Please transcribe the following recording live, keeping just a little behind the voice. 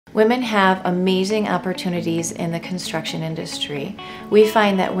Women have amazing opportunities in the construction industry. We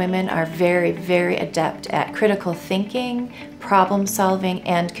find that women are very, very adept at critical thinking, problem solving,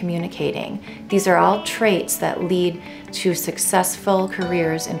 and communicating. These are all traits that lead to successful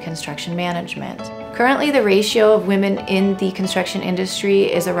careers in construction management. Currently, the ratio of women in the construction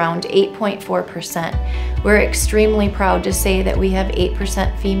industry is around 8.4%. We're extremely proud to say that we have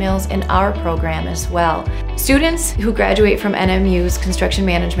 8% females in our program as well. Students who graduate from NMU's construction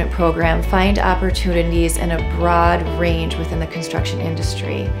management program find opportunities in a broad range within the construction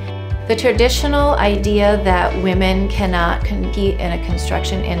industry. The traditional idea that women cannot compete in a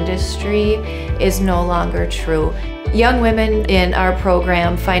construction industry is no longer true. Young women in our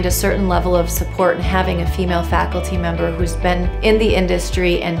program find a certain level of support in having a female faculty member who's been in the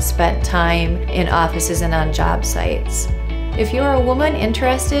industry and spent time in offices and on job sites. If you're a woman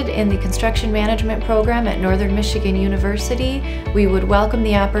interested in the construction management program at Northern Michigan University, we would welcome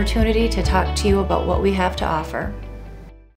the opportunity to talk to you about what we have to offer.